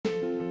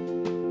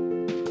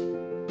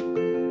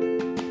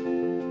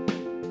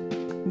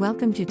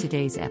Welcome to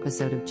today's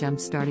episode of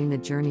Jumpstarting the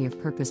Journey of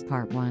Purpose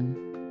Part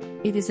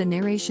 1. It is a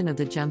narration of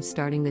the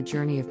Jumpstarting the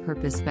Journey of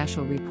Purpose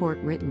special report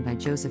written by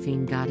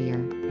Josephine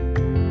Gaudier.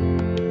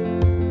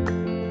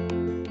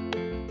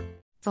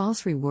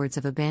 False rewards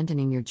of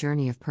abandoning your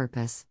journey of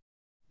purpose.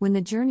 When the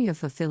journey of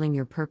fulfilling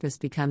your purpose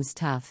becomes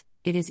tough,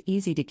 it is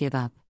easy to give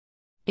up.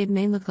 It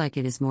may look like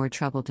it is more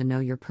trouble to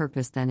know your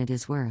purpose than it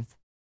is worth.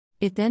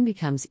 It then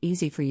becomes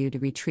easy for you to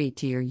retreat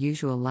to your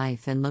usual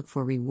life and look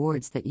for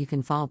rewards that you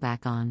can fall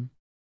back on.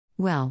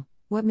 Well,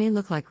 what may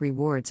look like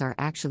rewards are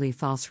actually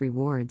false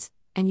rewards,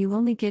 and you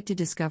only get to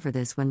discover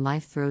this when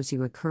life throws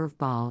you a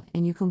curveball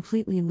and you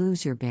completely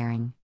lose your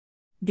bearing.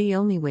 The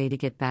only way to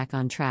get back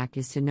on track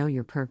is to know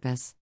your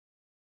purpose.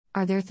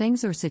 Are there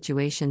things or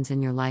situations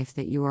in your life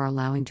that you are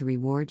allowing to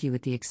reward you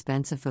at the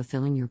expense of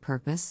fulfilling your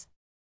purpose?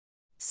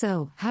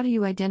 So, how do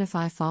you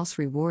identify false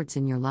rewards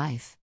in your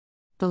life?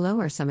 Below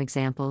are some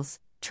examples.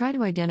 Try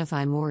to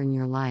identify more in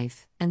your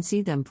life and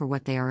see them for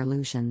what they are: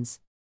 illusions.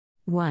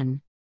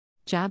 1.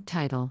 Job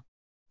title.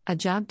 A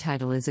job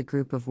title is a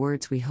group of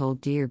words we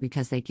hold dear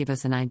because they give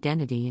us an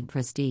identity and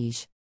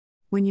prestige.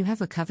 When you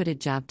have a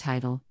coveted job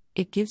title,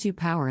 it gives you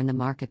power in the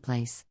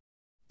marketplace.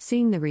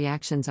 Seeing the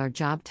reactions our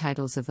job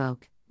titles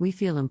evoke, we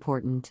feel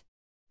important.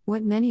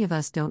 What many of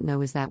us don't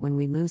know is that when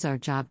we lose our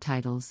job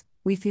titles,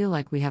 we feel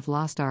like we have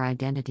lost our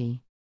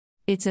identity.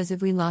 It's as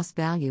if we lost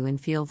value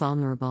and feel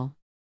vulnerable.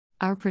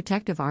 Our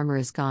protective armor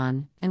is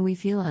gone, and we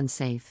feel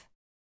unsafe.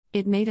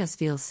 It made us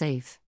feel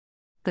safe.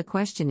 The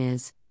question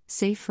is,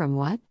 safe from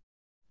what?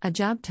 A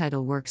job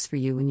title works for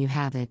you when you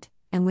have it,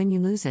 and when you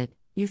lose it,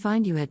 you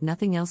find you had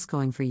nothing else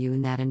going for you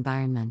in that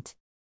environment.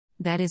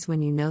 That is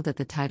when you know that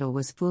the title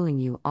was fooling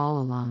you all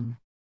along.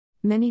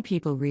 Many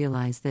people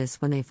realize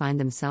this when they find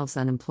themselves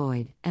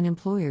unemployed, and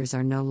employers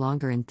are no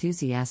longer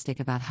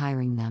enthusiastic about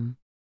hiring them.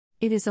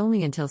 It is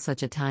only until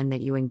such a time that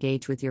you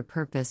engage with your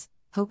purpose,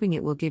 hoping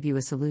it will give you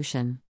a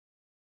solution.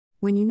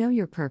 When you know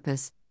your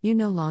purpose, you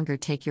no longer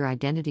take your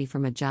identity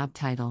from a job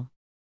title.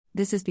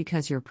 This is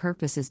because your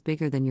purpose is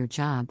bigger than your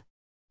job.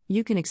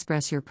 You can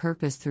express your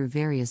purpose through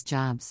various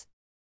jobs.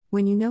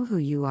 When you know who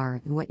you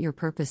are and what your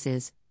purpose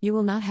is, you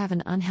will not have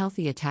an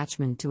unhealthy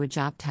attachment to a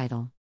job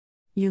title.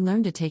 You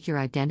learn to take your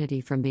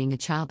identity from being a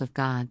child of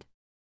God.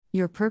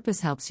 Your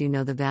purpose helps you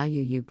know the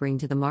value you bring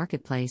to the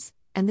marketplace,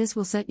 and this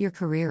will set your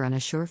career on a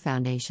sure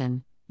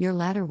foundation. Your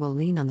ladder will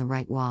lean on the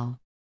right wall.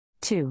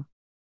 2.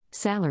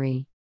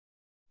 Salary.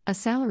 A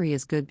salary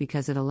is good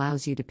because it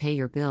allows you to pay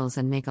your bills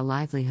and make a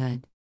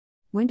livelihood.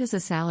 When does a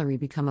salary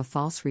become a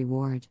false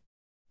reward?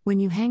 When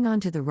you hang on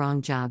to the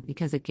wrong job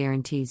because it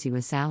guarantees you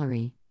a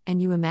salary,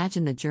 and you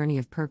imagine the journey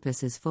of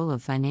purpose is full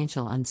of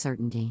financial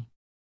uncertainty.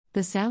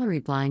 The salary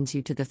blinds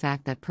you to the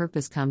fact that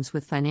purpose comes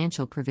with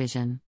financial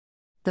provision.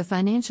 The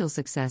financial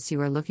success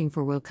you are looking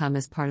for will come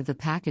as part of the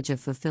package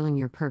of fulfilling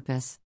your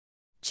purpose.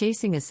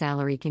 Chasing a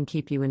salary can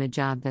keep you in a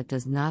job that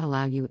does not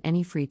allow you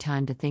any free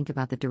time to think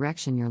about the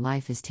direction your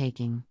life is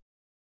taking.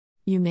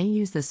 You may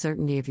use the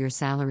certainty of your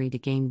salary to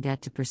gain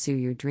debt to pursue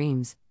your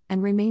dreams,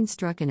 and remain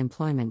stuck in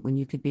employment when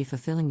you could be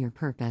fulfilling your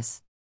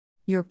purpose.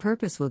 Your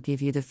purpose will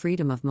give you the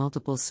freedom of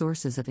multiple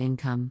sources of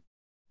income.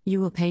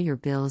 You will pay your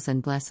bills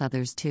and bless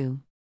others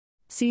too.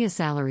 See a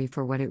salary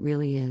for what it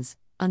really is,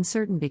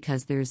 uncertain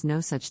because there is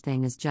no such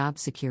thing as job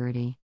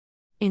security.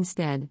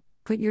 Instead,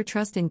 put your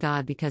trust in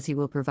God because He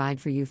will provide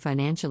for you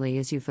financially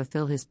as you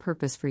fulfill His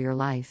purpose for your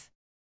life.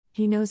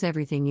 He knows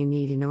everything you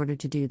need in order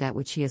to do that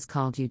which He has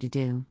called you to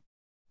do.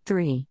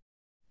 3.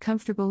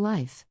 Comfortable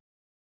life.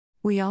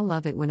 We all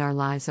love it when our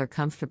lives are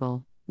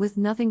comfortable, with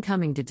nothing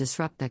coming to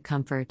disrupt that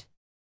comfort.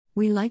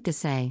 We like to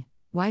say,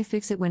 why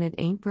fix it when it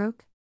ain't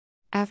broke?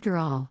 After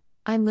all,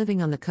 I'm living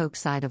on the coke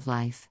side of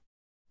life.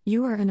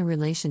 You are in a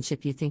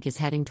relationship you think is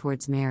heading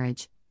towards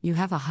marriage, you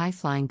have a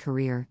high-flying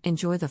career,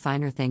 enjoy the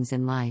finer things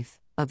in life,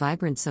 a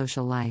vibrant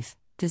social life,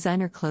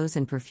 designer clothes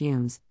and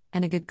perfumes,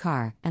 and a good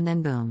car, and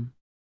then boom.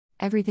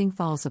 Everything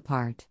falls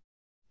apart.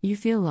 You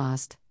feel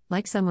lost,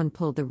 like someone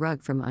pulled the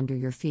rug from under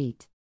your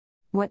feet.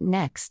 What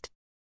next?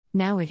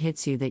 Now it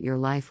hits you that your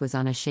life was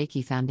on a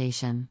shaky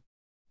foundation.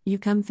 You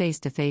come face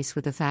to face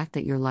with the fact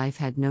that your life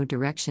had no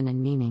direction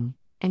and meaning,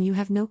 and you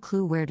have no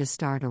clue where to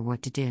start or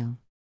what to do.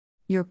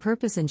 Your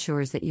purpose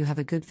ensures that you have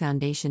a good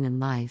foundation in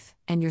life,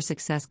 and your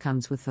success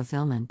comes with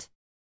fulfillment.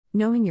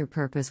 Knowing your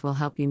purpose will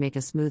help you make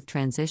a smooth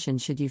transition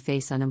should you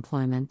face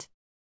unemployment.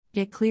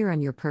 Get clear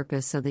on your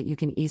purpose so that you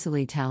can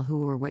easily tell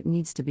who or what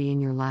needs to be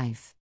in your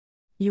life.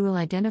 You will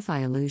identify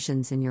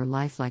illusions in your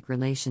life like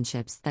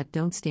relationships that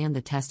don't stand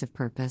the test of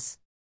purpose.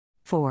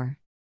 4.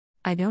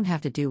 I don't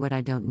have to do what I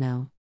don't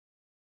know.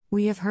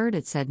 We have heard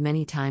it said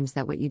many times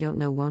that what you don't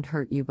know won't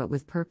hurt you, but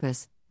with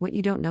purpose, what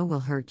you don't know will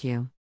hurt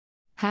you.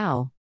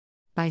 How?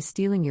 By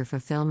stealing your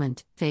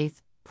fulfillment,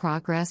 faith,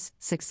 progress,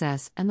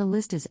 success, and the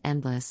list is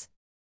endless.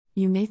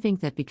 You may think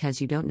that because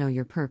you don't know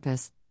your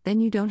purpose, then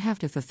you don't have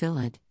to fulfill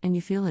it, and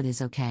you feel it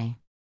is okay.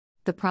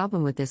 The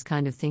problem with this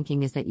kind of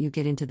thinking is that you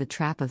get into the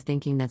trap of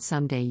thinking that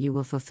someday you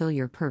will fulfill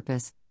your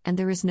purpose, and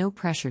there is no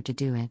pressure to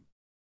do it.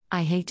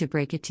 I hate to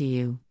break it to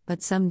you,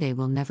 but someday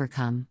will never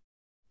come.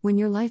 When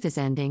your life is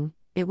ending,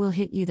 It will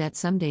hit you that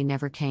someday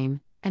never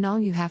came, and all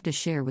you have to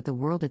share with the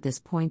world at this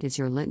point is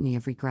your litany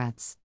of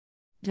regrets.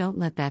 Don't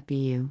let that be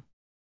you.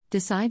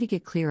 Decide to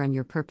get clear on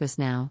your purpose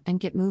now and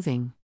get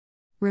moving.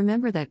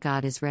 Remember that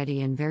God is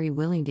ready and very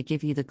willing to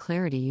give you the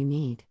clarity you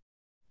need.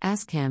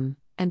 Ask Him,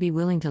 and be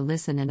willing to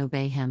listen and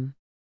obey Him.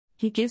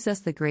 He gives us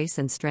the grace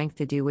and strength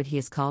to do what He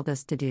has called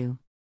us to do.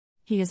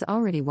 He has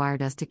already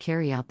wired us to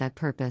carry out that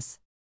purpose.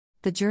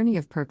 The journey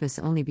of purpose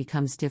only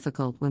becomes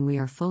difficult when we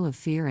are full of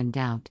fear and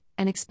doubt,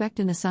 and expect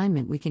an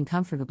assignment we can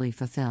comfortably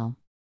fulfill.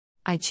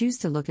 I choose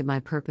to look at my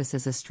purpose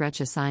as a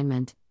stretch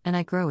assignment, and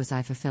I grow as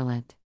I fulfill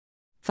it.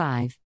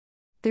 5.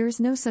 There is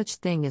no such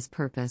thing as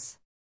purpose.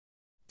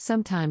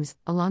 Sometimes,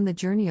 along the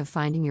journey of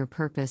finding your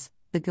purpose,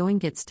 the going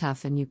gets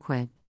tough and you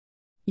quit.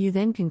 You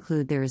then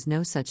conclude there is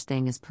no such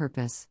thing as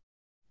purpose.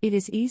 It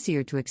is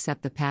easier to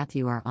accept the path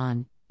you are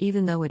on,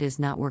 even though it is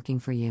not working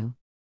for you.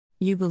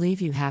 You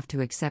believe you have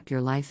to accept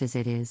your life as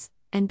it is,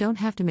 and don't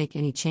have to make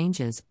any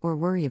changes or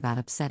worry about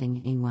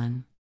upsetting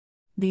anyone.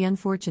 The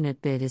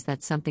unfortunate bit is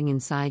that something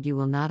inside you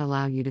will not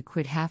allow you to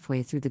quit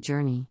halfway through the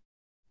journey.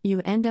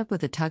 You end up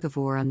with a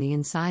tug-of-war on the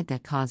inside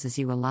that causes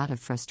you a lot of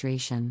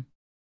frustration.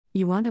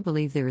 You want to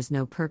believe there is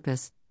no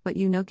purpose, but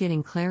you know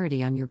getting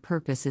clarity on your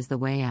purpose is the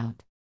way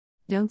out.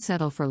 Don't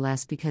settle for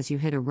less because you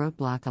hit a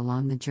roadblock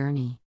along the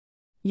journey.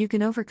 You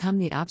can overcome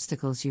the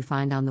obstacles you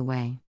find on the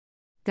way.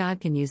 God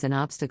can use an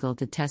obstacle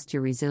to test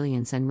your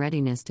resilience and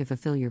readiness to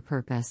fulfill your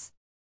purpose.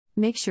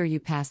 Make sure you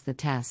pass the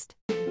test.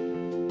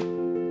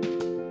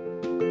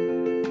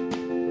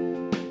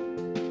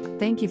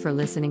 Thank you for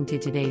listening to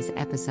today's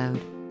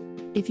episode.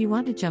 If you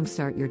want to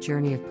jumpstart your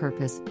journey of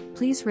purpose,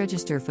 please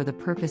register for the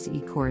Purpose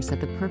e-course at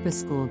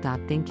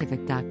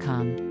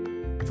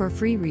thepurposeschool.thinkific.com. For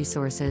free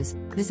resources,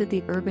 visit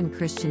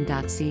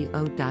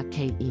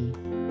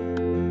theurbanchristian.co.ke.